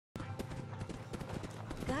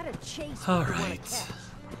gotta chase. All right.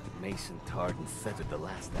 Mason tarred and feathered the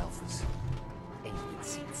last alphas. Ain't been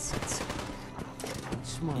seen since.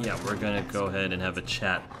 Yeah, we're gonna go ahead and have a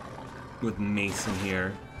chat with Mason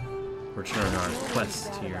here. Return our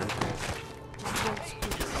quest here.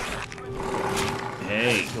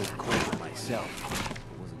 Hey. So cold myself.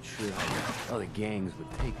 I wasn't sure how other gangs would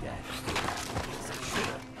take that.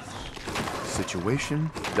 Situation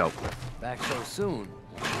dealt with. Back so soon.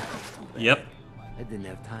 Yep. I didn't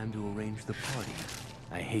have time to arrange the party.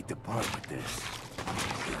 I hate to part with this.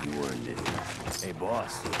 But you earned it. Hey,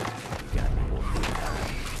 boss. You got any more free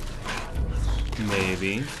time?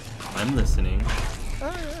 Maybe. I'm listening.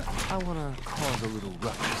 I want to cause a little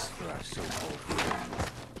ruckus for our so-called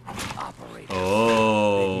friends. Operators.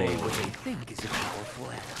 Oh. They made what they think is a powerful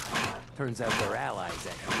ally. Turns out their allies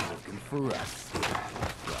actually looking for us.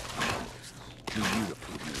 Well, almost. Need you to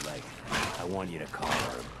prove you right. I want you to call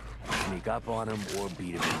her. Sneak up on him or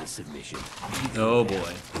beat him into submission. Oh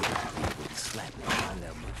boy. Slap him out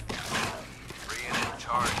that much fun. Free and in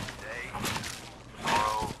charge today.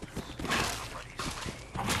 Tomorrow, somebody's slave.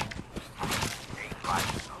 Ain't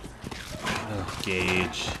life something. Oh,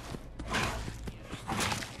 Gage.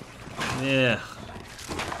 Yeah.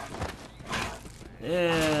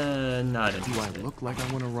 Yeah, not Do I interested. look like I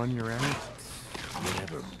want to run your errands?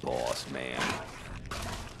 Whatever, boss man.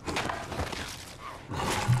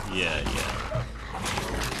 Yeah.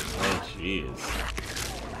 Oh, jeez.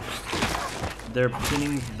 They're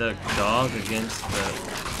pinning the dog against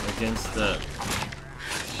the.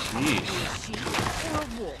 Sheesh. Sheep or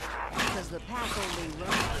wolf? Because the pack only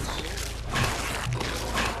runs.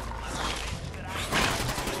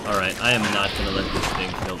 All right, I am not gonna let this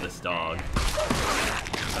thing kill this dog.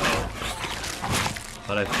 Oh.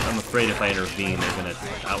 But I'm afraid if I intervene, they're gonna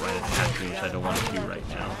outright attack me, which I don't want to do right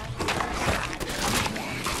now.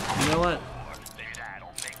 You know what?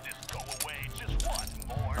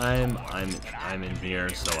 I'm in here,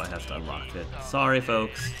 so I have to unlock it. Sorry,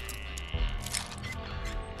 folks.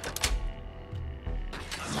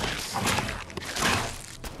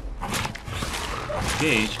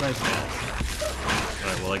 Gage, like that.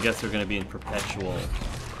 Alright, well I guess they're gonna be in perpetual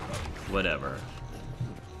whatever.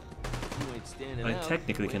 I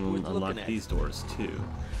technically can unlock these doors too.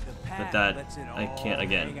 But that I can't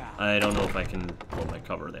again. I don't know if I can pull my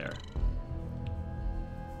cover there.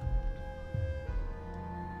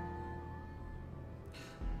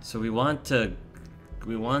 So we want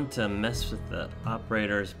to mess with the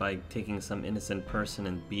operators by taking some innocent person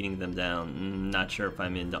and beating them down. Not sure if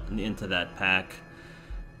I'm into that pack.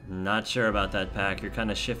 Not sure about that pack. You're kind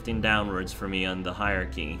of shifting downwards for me on the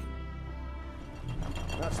hierarchy.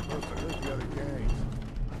 Not supposed to hurt the other gangs.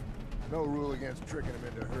 No rule against tricking them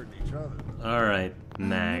into hurting each other. Alright, I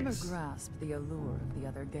Mags. never grasped the allure of the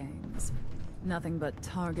other gangs. Nothing but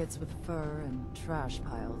targets with fur and trash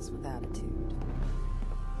piles with attitude.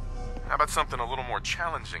 How about something a little more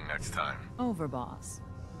challenging next time? Over, boss.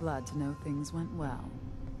 Glad to know things went well.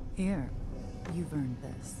 Here, you've earned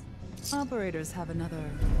this. Operators have another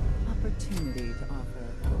opportunity to offer,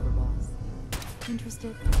 over, boss.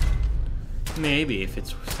 Interested? Maybe, if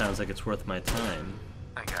it sounds like it's worth my time.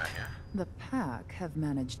 I got ya. The pack have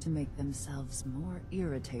managed to make themselves more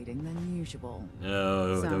irritating than usual.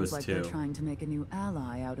 Oh, Sounds those like two. they're trying to make a new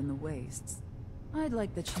ally out in the wastes. I'd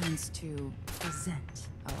like the chance to present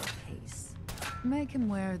our case. Make him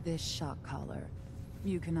wear this shock collar.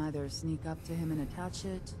 You can either sneak up to him and attach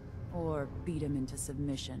it, or beat him into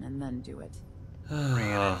submission and then do it. Free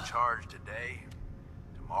and in charge today.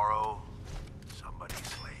 Tomorrow, somebody's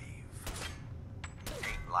slave.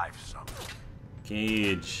 Ain't life something.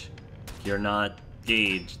 Gage. You're not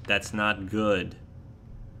Gage. That's not good.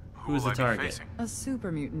 Who's the will I be target? facing? A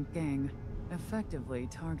super mutant gang. Effectively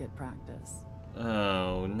target practice.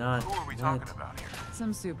 Oh, not Who are we what? talking about here?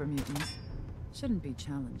 Some super mutants. Shouldn't be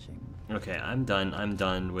challenging. Okay, I'm done. I'm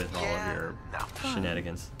done with all of your No.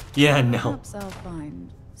 shenanigans. Yeah, no. Perhaps I'll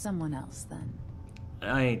find someone else then.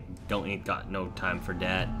 I ain't got no time for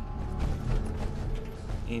that.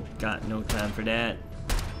 Ain't got no time for that.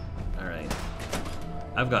 Alright.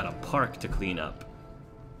 I've got a park to clean up.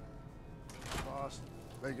 Boss,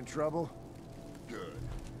 making trouble? Good.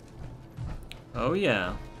 Oh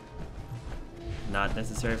yeah. Not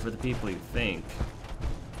necessary for the people you think.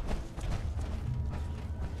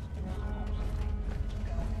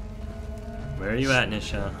 Where are you at,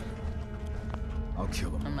 Nisha? I'll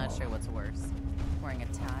kill him. I'm not sure what's worse, wearing a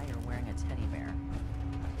tie or wearing a teddy bear.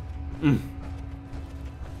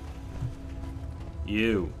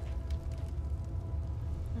 You.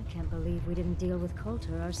 I can't believe we didn't deal with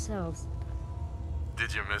Coulter ourselves.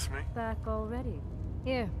 Did you miss me? Back already.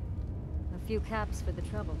 Here. A A few caps for the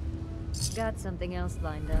trouble. Got something else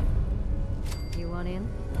lined up. You want in?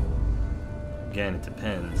 Again, it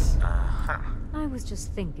depends. I was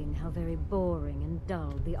just thinking how very boring and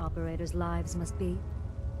dull the operators' lives must be.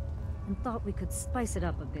 And thought we could spice it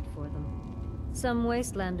up a bit for them. Some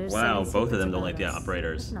wastelanders Wow, say both of them secrets don't like the about us,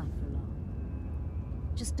 operators. but not for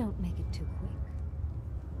long. Just don't make it too quick.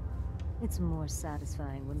 It's more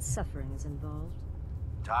satisfying when suffering is involved.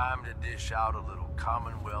 Time to dish out a little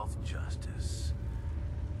Commonwealth justice.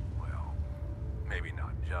 Well, maybe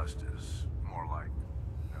not justice. More like,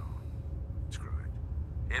 no, screw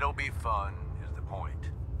it. It'll be fun, is the point.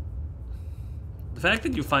 The fact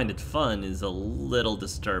that you find it fun is a little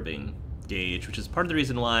disturbing, Gage, which is part of the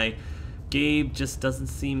reason why Gabe just doesn't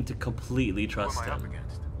seem to completely trust Who am I up him.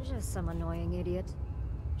 against? Just some annoying idiot.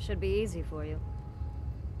 Should be easy for you.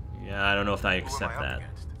 Yeah, I don't know if I Who am accept I up that.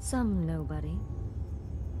 against? Some nobody.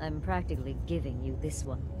 I'm practically giving you this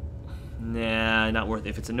one. Nah, not worth.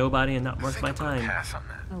 If it's a nobody and not I worth think my I'm gonna time. pass on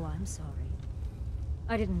that. Oh, I'm sorry.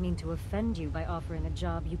 I didn't mean to offend you by offering a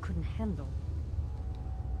job you couldn't handle.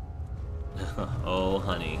 Oh,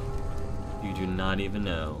 honey, you do not even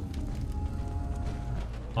know.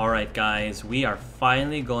 All right, guys, we are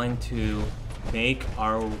finally going to make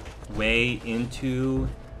our way into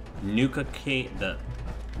Nuka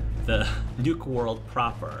the Nuka World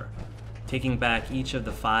proper, taking back each of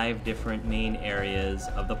the 5 different main areas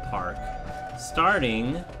of the park,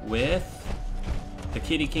 starting with the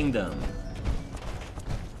Kiddie Kingdom.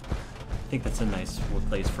 I think that's a nice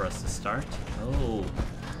place for us to start. Oh,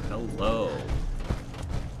 hello.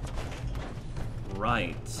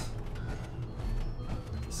 Right.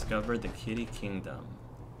 Discover the Kiddie Kingdom.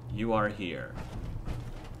 You are here.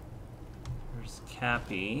 There's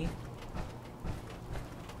Cappy.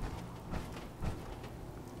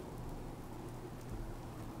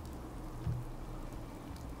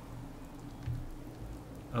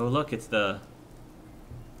 Oh look, it's the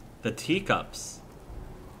teacups.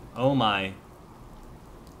 Oh my.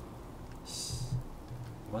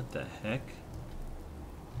 What the heck?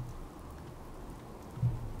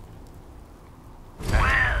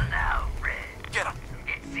 Well now, Fred. Get him!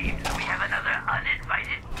 It seems we have another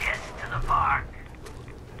uninvited guest to the park.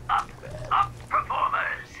 Up,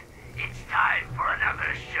 performers! It's time for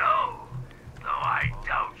another show. Though I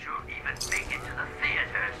doubt you'll even make it to the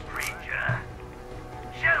theater, stranger.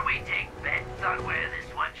 Shall we take bets on where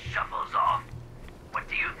this one shuffles off? What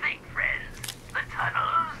do you think, friends? The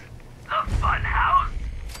tunnels? The fun house?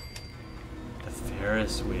 The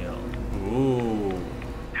Ferris wheel. Ooh.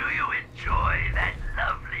 Do you enjoy that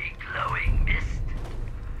lovely glowing mist?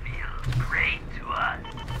 Feels great to us.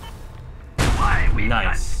 Why, we've got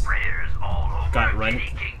Nice. sprayers all over Got right.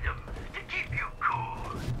 Kiddie Kingdom to keep you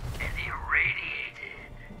cool and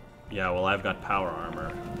irradiated. Yeah, well, I've got power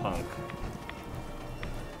armor, punk.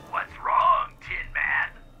 What's wrong, Tin Man?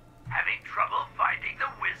 Having trouble finding the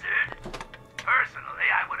wizard? Personally,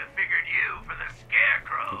 I would have figured you for the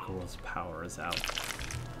scarecrow. Nicole's power is out.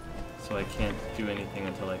 So I can't do anything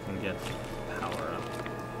until I can get power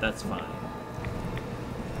up. That's fine.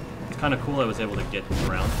 It's kind of cool I was able to get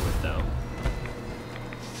around to it, though.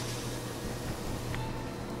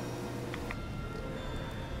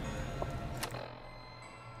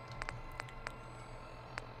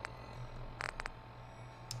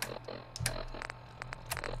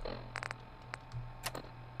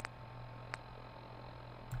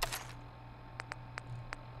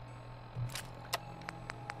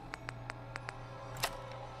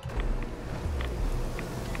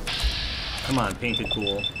 Come on, paint it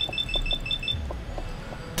cool.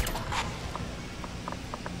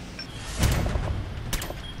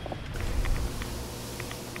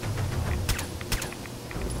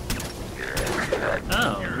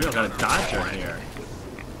 Oh, we got a dodger here.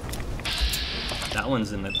 That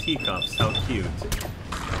one's in the teacups. How cute.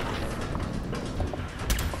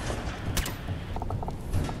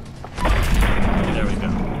 Okay, there we go.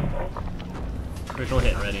 Critical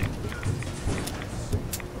hit ready.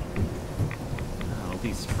 Oh,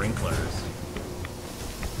 these sprinklers.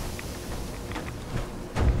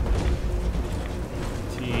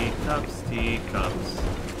 Teacups, teacups.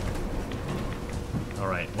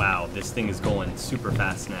 Alright, wow, this thing is going super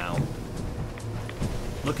fast now.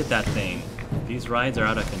 Look at that thing. These rides are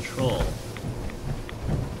out of control.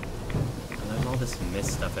 And there's all this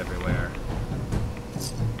mist stuff everywhere.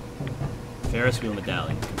 Ferris wheel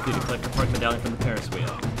medallion. Complete a collect the park medallion from the Ferris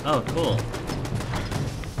wheel. Oh, cool.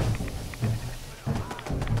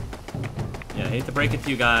 Yeah, I hate to break it to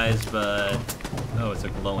you guys, but... Oh, it's a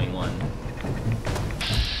glowing one.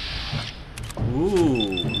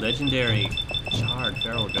 Ooh, legendary charred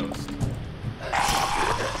feral ghost.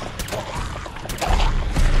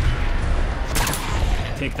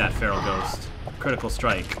 Take that, feral ghost. Critical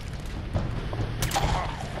strike.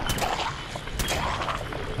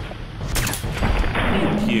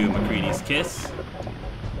 Thank you, McCready's kiss.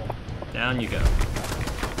 Down you go.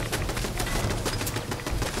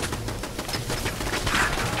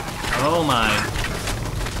 Oh my.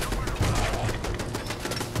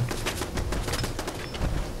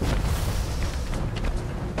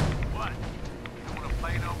 What? You don't want to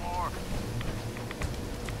play no more?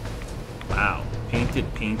 Wow.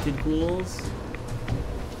 Painted ghouls?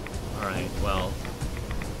 Alright, well.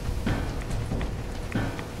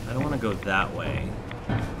 I don't want to go that way.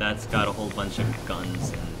 That's got a whole bunch of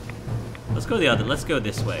guns and... Let's go let's go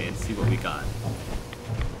this way and see what we got.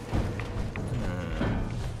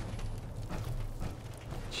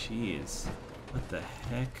 Jeez. What the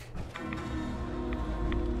heck?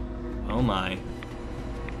 Oh my.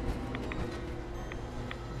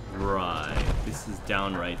 Right. This is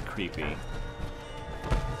downright creepy.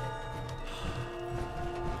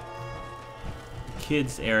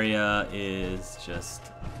 Kids area is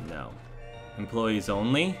just... no. Employees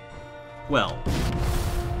only? Well,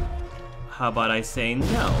 how about I say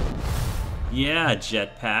no? Yeah,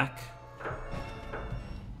 jetpack.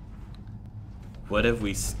 What have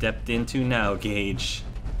we stepped into now, Gage?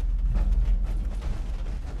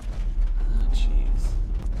 Oh, jeez.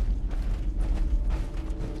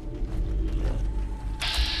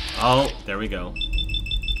 Oh, there we go.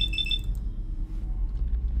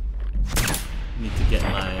 Need to get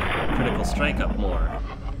my critical strike up more.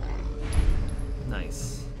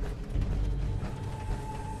 Nice.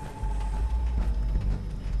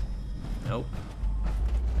 Nope.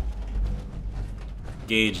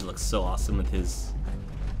 Gage looks so awesome with his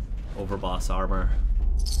overboss armor.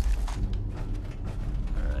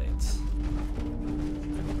 Alright.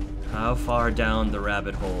 How far down the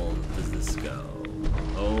rabbit hole does this go?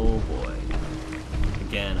 Oh boy.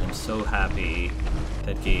 Again, I'm so happy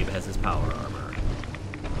that Gabe has his power armor.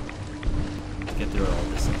 To get through all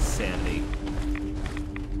this insanity.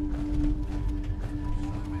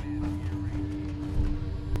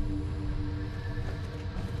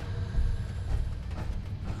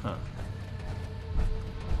 Huh.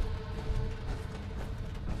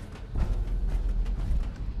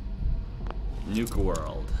 Nuka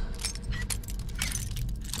World.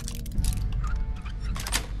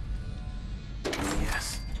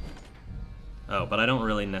 Yes. Oh, but I don't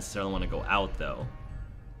really necessarily want to go out, though.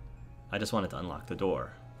 I just wanted to unlock the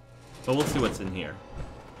door. But we'll see what's in here.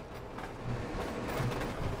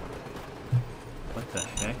 What the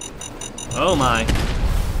heck? Oh my!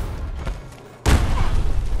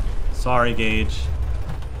 Sorry, Gage.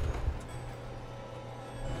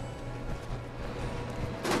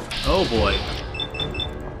 Oh boy.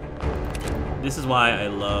 This is why I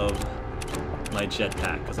love my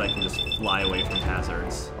jetpack, because I can just fly away from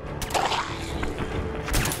hazards.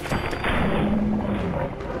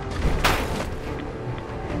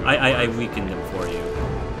 I weakened him for you.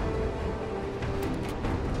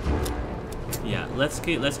 Yeah, let's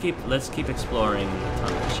keep exploring the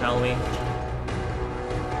tunnel, shall we?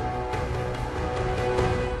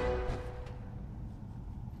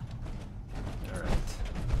 Alright.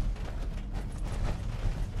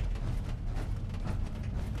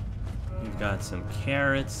 We've got some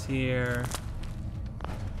carrots here.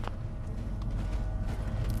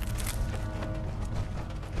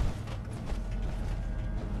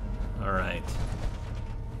 Alright.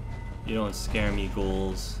 You don't scare me,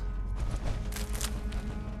 ghouls.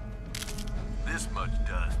 This much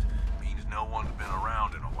dust means no one's been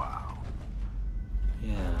around in a while.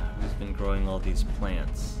 Yeah, who's been growing all these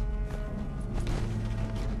plants?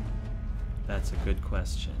 That's a good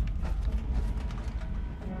question.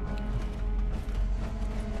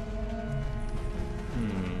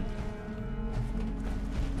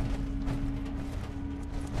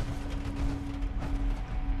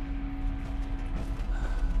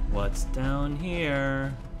 What's down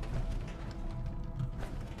here?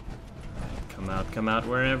 Come out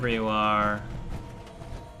wherever you are.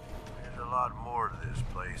 There's a lot more to this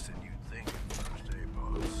place than you'd think at first, eh,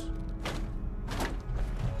 boss?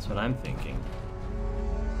 That's what I'm thinking.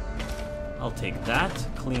 I'll take that.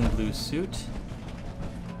 Clean blue suit.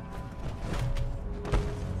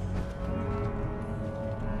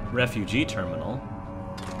 Refugee terminal.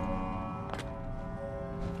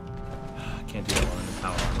 Can't do that while I'm in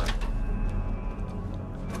power armor.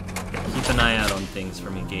 Keep an eye out on things for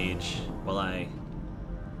me, Gage, while I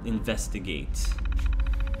investigate.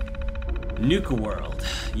 Nuka World.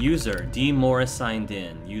 User D. Morris signed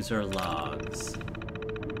in. User logs.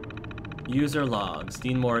 User logs.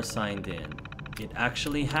 Dean Morris signed in. It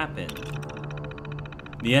actually happened.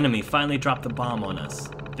 The enemy finally dropped the bomb on us.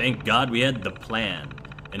 Thank God we had the plan,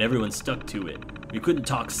 and everyone stuck to it. We couldn't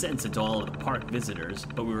talk sense into all of the park visitors,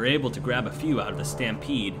 but we were able to grab a few out of the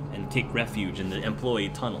stampede and take refuge in the employee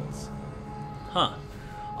tunnels. Huh.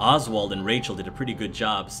 Oswald and Rachel did a pretty good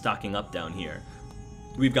job stocking up down here.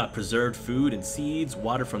 We've got preserved food and seeds,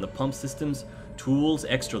 water from the pump systems, tools,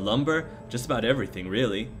 extra lumber, just about everything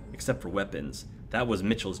really, except for weapons. That was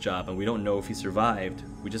Mitchell's job, and we don't know if he survived.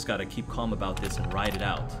 We just gotta keep calm about this and ride it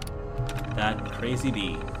out. That crazy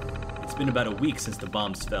bee. It's been about a week since the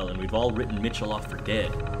bombs fell, and we've all written Mitchell off for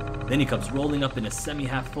dead. Then he comes rolling up in a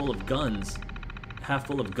semi-half full of guns. Half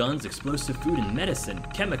full of guns, explosive food, and medicine,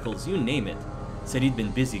 chemicals, you name it. Said he'd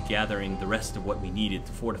been busy gathering the rest of what we needed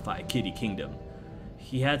to fortify Kiddie Kingdom.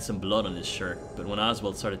 He had some blood on his shirt, but when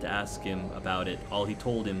Oswald started to ask him about it, all he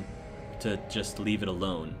told him to just leave it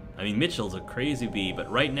alone. I mean, Mitchell's a crazy bee,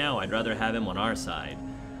 but right now I'd rather have him on our side.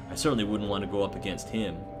 I certainly wouldn't want to go up against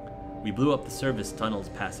him. We blew up the service tunnels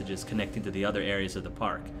passages connecting to the other areas of the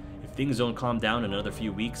park. If things don't calm down in another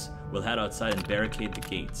few weeks, we'll head outside and barricade the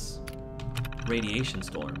gates. Radiation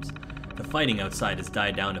storms. The fighting outside has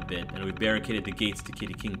died down a bit, and we barricaded the gates to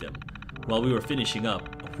Kiddie Kingdom. While we were finishing up,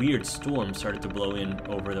 a weird storm started to blow in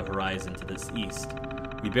over the horizon to the east.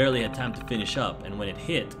 We barely had time to finish up, and when it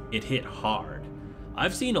hit hard.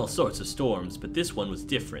 I've seen all sorts of storms, but this one was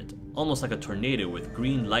different, almost like a tornado with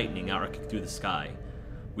green lightning arcing through the sky.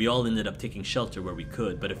 We all ended up taking shelter where we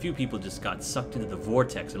could, but a few people just got sucked into the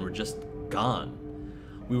vortex and were just gone.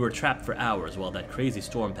 We were trapped for hours while that crazy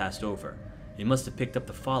storm passed over. It must have picked up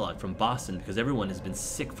the fallout from Boston because everyone has been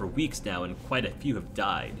sick for weeks now and quite a few have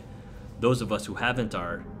died. Those of us who haven't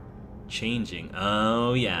are changing.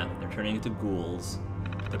 Oh yeah, they're turning into ghouls.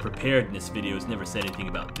 The preparedness videos never said anything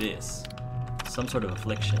about this. Some sort of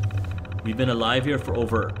affliction. We've been alive here for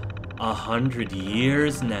over 100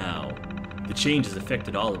 years now. The change has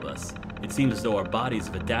affected all of us. It seems as though our bodies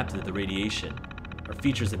have adapted to the radiation. Our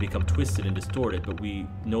features have become twisted and distorted, but we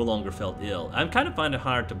no longer felt ill. I'm kind of finding it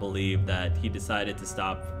hard to believe that he decided to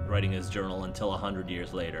stop writing his journal until 100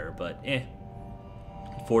 years later, but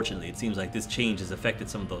Fortunately, it seems like this change has affected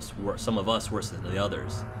some of us worse than the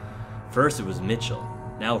others. First it was Mitchell,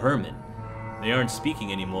 now Herman. They aren't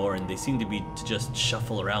speaking anymore, and they seem to just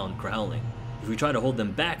shuffle around growling. If we try to hold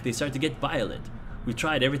them back, they start to get violent. We've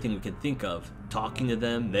tried everything we can think of, talking to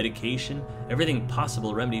them, medication, every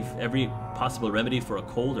possible remedy for a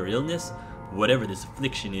cold or illness. But whatever this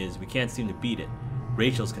affliction is, we can't seem to beat it.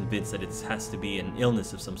 Rachel's convinced that it has to be an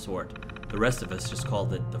illness of some sort. The rest of us just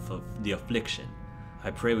call it the affliction.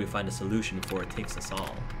 I pray we find a solution before it takes us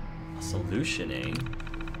all. A solution, eh?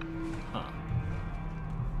 Huh.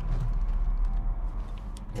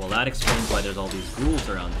 Well, that explains why there's all these ghouls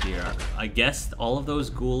around here. I guess all of those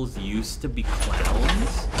ghouls used to be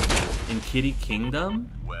clowns in Kiddie Kingdom?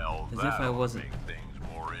 Well, as if I wasn't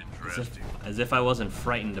as if I wasn't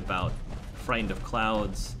frightened of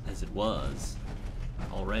clouds as it was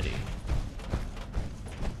already.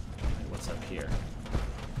 Right, what's up here?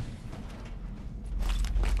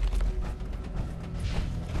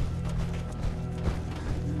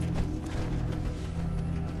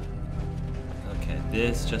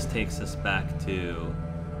 This just takes us back to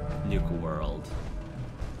Nuka World.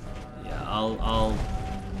 Yeah, I'll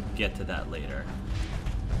get to that later.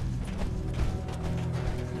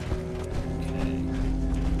 Okay.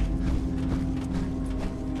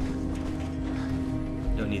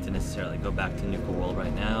 Don't need to necessarily go back to Nuka World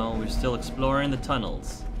right now. We're still exploring the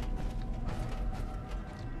tunnels.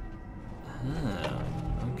 Oh,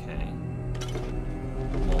 okay.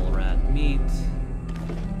 Mole rat meat.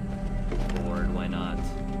 Why not?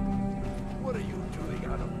 What are you doing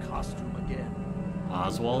out of costume again?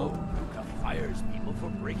 Oswald? Nuka fires people for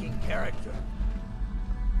breaking character.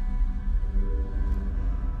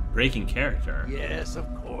 Breaking character? Yes, of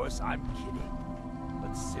course, I'm kidding.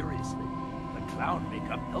 But seriously, the clown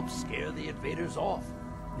makeup helps scare the invaders off.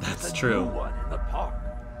 That's There's a true. new one in the park.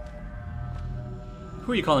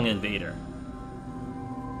 Who are you calling an invader?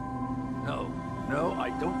 No, I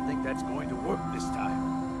don't think that's going to work this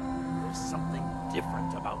time. There's something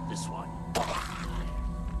different about this one.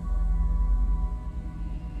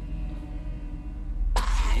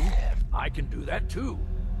 See? I can do that too.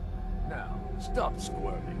 Now, stop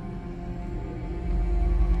squirming.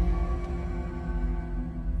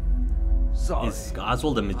 Sorry. Is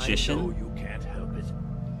Oswald a magician? I know you can't help it.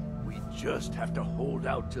 We just have to hold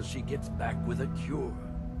out till she gets back with a cure.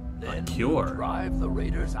 Then cure? we'll drive the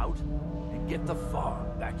raiders out and get the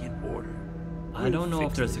farm back in order. I don't know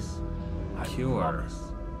if there's a cure.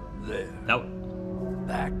 There. That...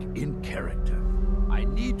 Back in character. I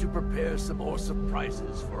need to prepare some more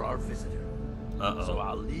surprises for our visitor. Uh-oh. So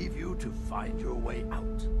I'll leave you to find your way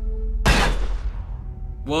out.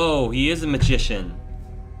 Whoa, he is a magician.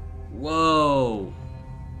 Whoa.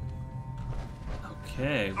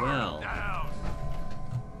 Okay, well.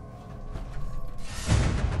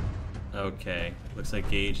 Okay, looks like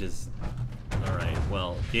Gage is... Alright,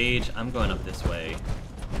 well, Gage, I'm going up this way.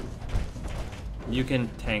 You can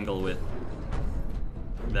tangle with...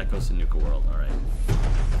 That goes to Nuka World, alright.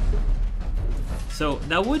 So,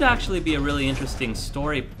 that would actually be a really interesting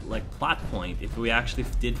story, like, plot point, if we actually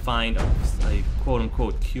did find a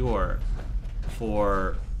quote-unquote cure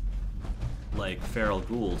for, like, feral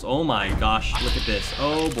ghouls. Oh my gosh, look at this.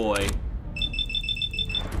 Oh boy.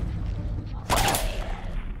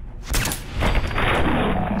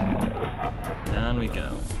 Down we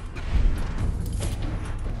go.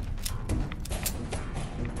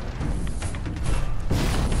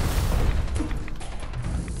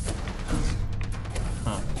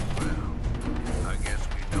 Huh. Well, I guess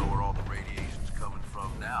we know where all the radiation's coming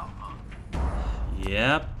from now, huh?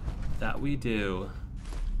 Yep, that we do.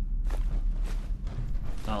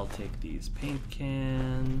 I'll take these paint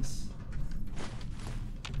cans.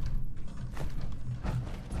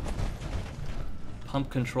 Pump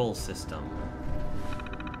control system.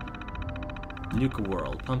 Nuka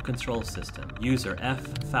World, pump control system. User F.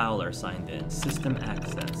 Fowler signed in. System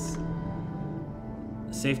access.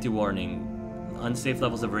 Safety warning. Unsafe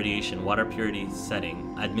levels of radiation. Water purity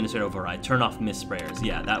setting. Administrative override. Turn off mist sprayers.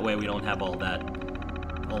 Yeah, that way we don't have all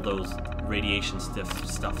those radiation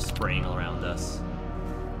stuff spraying around us.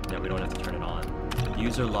 Yeah, we don't have to turn it on.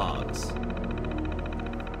 User logs.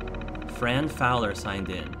 Fran Fowler signed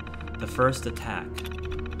in. The first attack.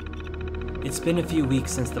 It's been a few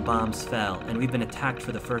weeks since the bombs fell, and we've been attacked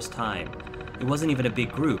for the first time. It wasn't even a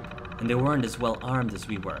big group, and they weren't as well armed as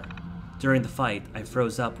we were. During the fight, I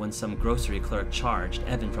froze up when some grocery clerk charged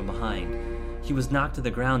Evan from behind. He was knocked to the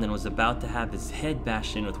ground and was about to have his head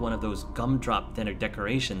bashed in with one of those gumdrop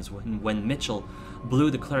decorations when Mitchell blew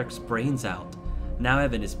the clerk's brains out. Now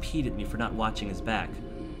Evan is peed at me for not watching his back.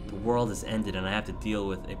 The world has ended and I have to deal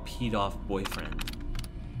with a peed-off boyfriend.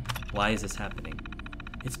 Why is this happening?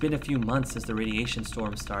 It's been a few months since the radiation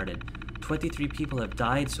storm started. 23 people have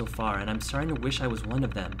died so far, and I'm starting to wish I was one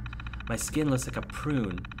of them. My skin looks like a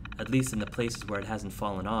prune, at least in the places where it hasn't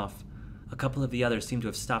fallen off. A couple of the others seem to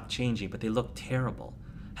have stopped changing, but they look terrible.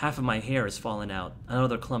 Half of my hair has fallen out.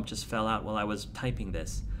 Another clump just fell out while I was typing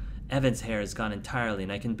this. Evan's hair is gone entirely,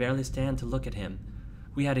 and I can barely stand to look at him.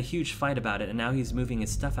 We had a huge fight about it, and now he's moving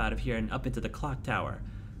his stuff out of here and up into the clock tower.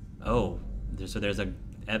 Oh, so there's a...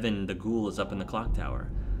 Evan the ghoul is up in the clock tower.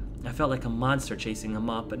 I felt like a monster chasing him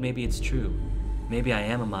up, but maybe it's true. Maybe I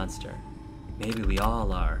am a monster. Maybe we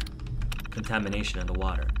all are. Contamination in the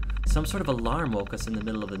water. Some sort of alarm woke us in the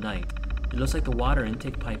middle of the night. It looks like the water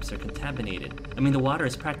intake pipes are contaminated. I mean, the water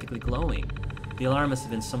is practically glowing. The alarm must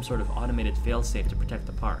have been some sort of automated failsafe to protect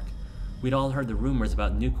the park. We'd all heard the rumors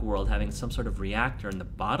about Nuka World having some sort of reactor in the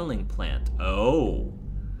bottling plant. Oh!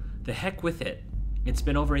 The heck with it. It's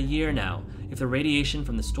been over a year now. If the radiation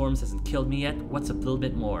from the storms hasn't killed me yet, what's a little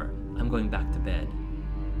bit more? I'm going back to bed.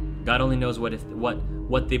 God only knows what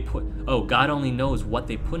they put. Oh, God only knows what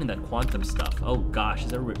they put in that quantum stuff. Oh gosh,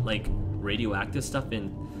 is there like radioactive stuff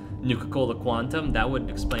in Nuka-Cola Quantum? That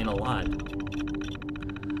would explain a lot.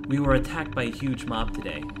 We were attacked by a huge mob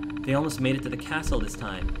today. They almost made it to the castle this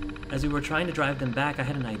time. As we were trying to drive them back, I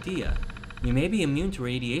had an idea. We may be immune to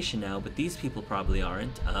radiation now, but these people probably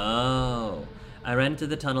aren't. Oh. I ran into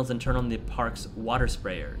the tunnels and turned on the park's water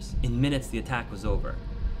sprayers. In minutes, the attack was over.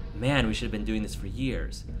 Man, we should have been doing this for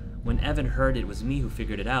years. When Evan heard it was me who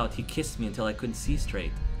figured it out, he kissed me until I couldn't see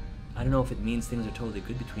straight. I don't know if it means things are totally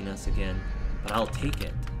good between us again, but I'll take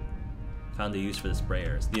it. Found a use for the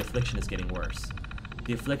sprayers. The affliction is getting worse.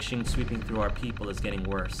 The affliction sweeping through our people is getting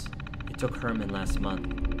worse. It took Herman last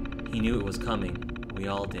month. He knew it was coming. We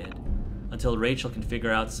all did. Until Rachel can figure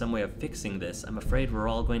out some way of fixing this, I'm afraid we're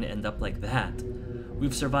all going to end up like that.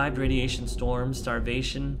 We've survived radiation storms,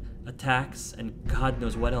 starvation, attacks, and God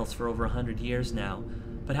knows what else for over 100 years now.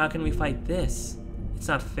 But how can we fight this? It's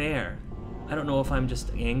not fair. I don't know if I'm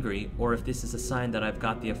just angry, or if this is a sign that I've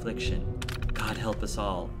got the affliction. God help us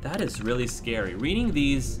all. That is really scary. Reading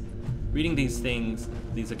these things,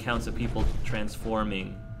 these accounts of people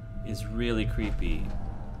transforming, is really creepy.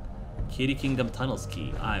 Kiddie Kingdom Tunnels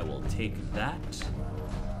key. I will take that.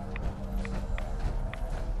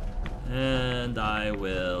 And I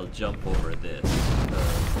will jump over this,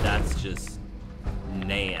 because that's just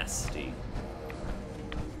nasty.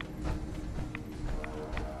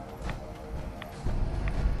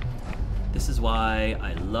 This is why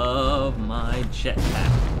I love my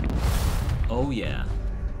jetpack. Oh yeah.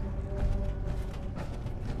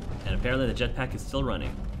 apparently the jetpack is still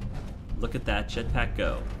running. Look at that jetpack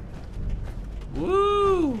go.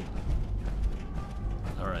 Woo!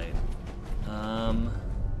 Alright. Where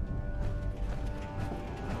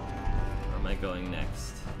am I going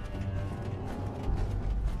next?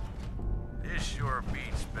 This sure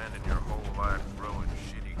beats spending your whole life growing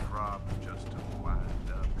shitty crops just to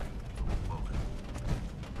wind up in a bullet.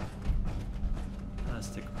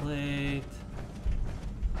 Plastic plate.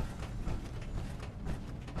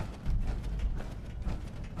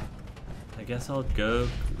 I guess I'll go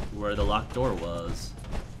where the locked door was.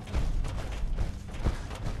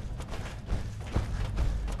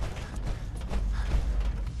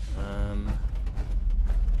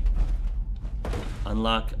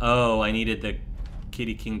 Unlock. Oh, I needed the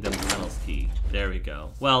Kiddie Kingdom tunnels key. There we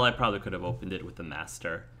go. Well, I probably could have opened it with the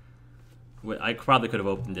master. I probably could have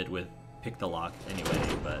opened it with pick the lock anyway,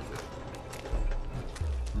 but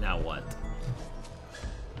now what?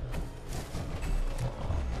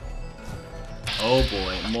 Oh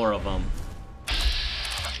boy, more of them.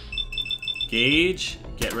 Gage,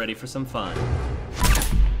 get ready for some fun.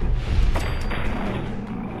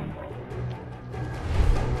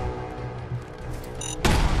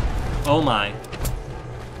 Oh my.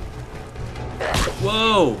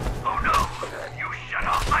 Whoa! Oh no! You shut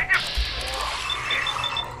off my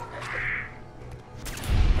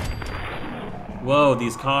Whoa,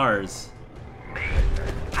 these cars.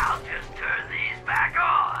 I'll just turn these back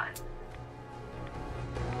on.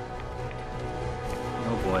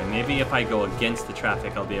 Oh boy, maybe if I go against the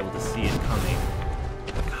traffic, I'll be able to see it coming.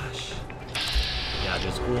 Gosh. Yeah,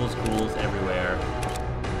 there's ghouls everywhere.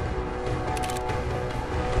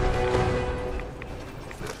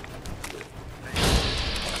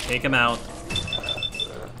 Take him out.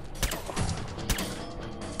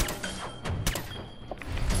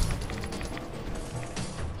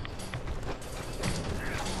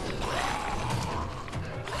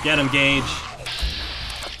 Get him, Gage.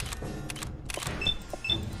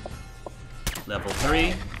 Level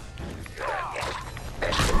 3.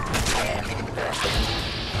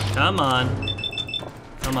 Come on.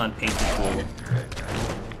 Come on, painted fool.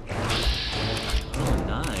 Oh,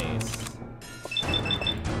 nice.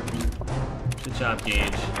 Good job,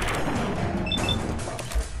 Gage.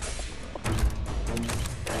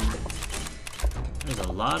 There's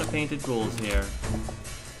a lot of painted ghouls here.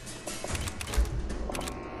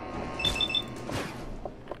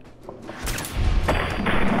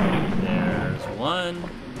 There's one.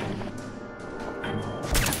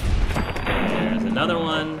 There's another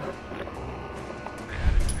one.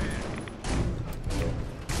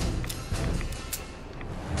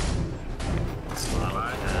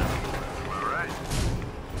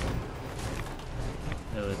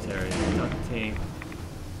 Military duct tape.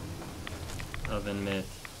 Oven mitt.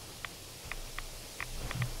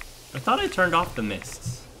 I thought I turned off the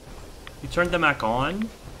mists. You turned them back on?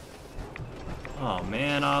 Oh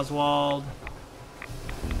man, Oswald.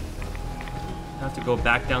 I have to go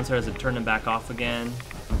back downstairs and turn them back off again.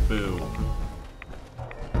 Boo.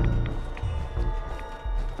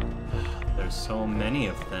 There's so many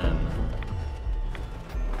of them.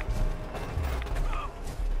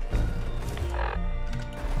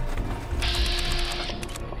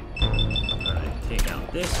 Alright, take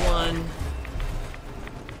out this one.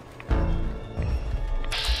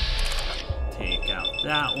 Take out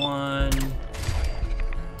that one.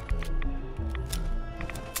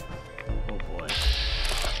 Oh boy.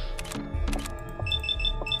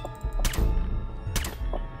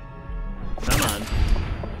 Come on.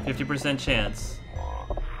 50% chance.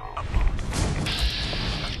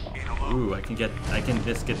 Ooh, I can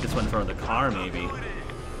just get this one from the car maybe.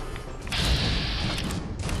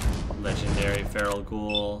 Legendary feral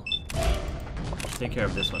ghoul. Let's take care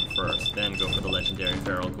of this one first, then go for the legendary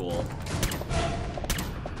feral ghoul.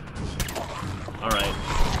 Alright.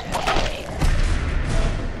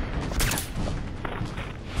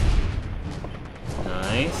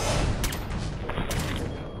 Nice.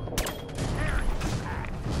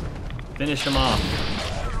 Finish him off.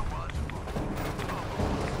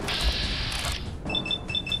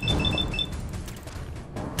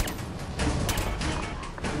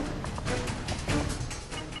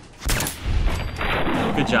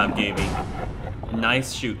 Good job, Gabey.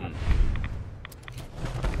 Nice shooting.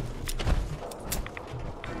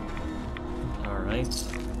 Alright.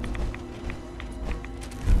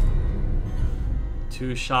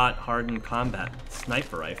 2-shot hardened combat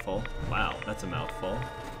sniper rifle. Wow, that's a mouthful.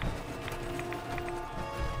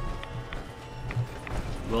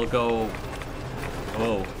 We'll go...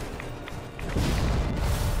 Oh,